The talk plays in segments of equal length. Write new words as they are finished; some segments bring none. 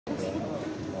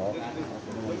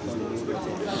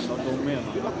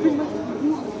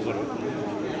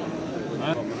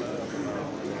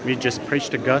We just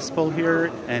preached the gospel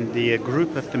here, and the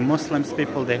group of the Muslims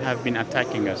people, they have been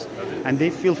attacking us. And they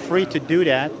feel free to do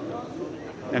that.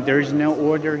 And there is no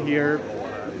order here,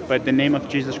 but the name of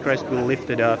Jesus Christ will lift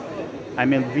it up. I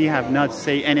mean, we have not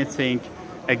said anything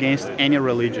against any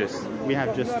religious. We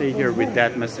have just stayed here with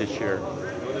that message here.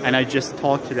 And I just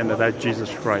talked to them about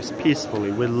Jesus Christ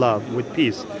peacefully, with love, with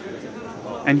peace.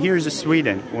 And here's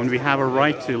Sweden, when we have a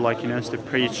right to, like, to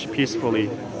preach peacefully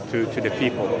to the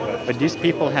people. But these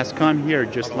people has come here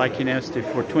just like,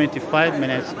 for 25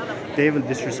 minutes, they were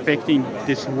disrespecting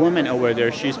this woman over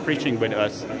there. She's preaching with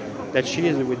us, that she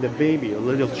is with the baby, a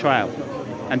little child.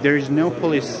 And there is no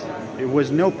police. There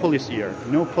was no police here,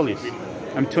 no police.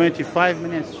 And 25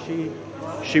 minutes,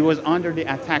 she was under the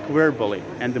attack verbally,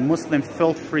 and the Muslims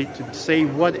felt free to say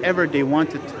whatever they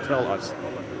wanted to tell us.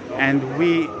 And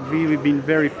we've been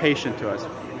very patient to us.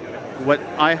 What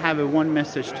I have one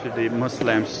message to the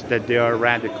Muslims, that they are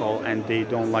radical and they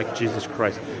don't like Jesus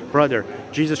Christ. Brother,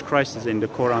 Jesus Christ is in the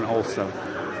Quran also.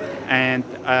 And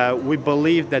we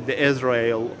believe that the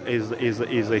Israel is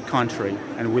a country,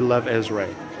 and we love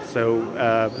Israel. So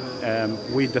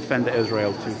we defend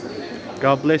Israel too.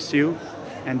 God bless you.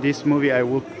 And this movie, I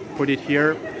will put it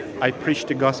here. I preach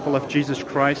the gospel of Jesus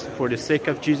Christ. For the sake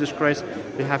of Jesus Christ,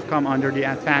 they have come under the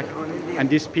attack. And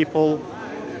these people,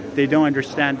 they don't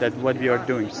understand that what we are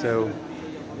doing. So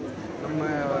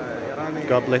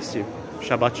God bless you.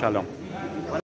 Shabbat Shalom.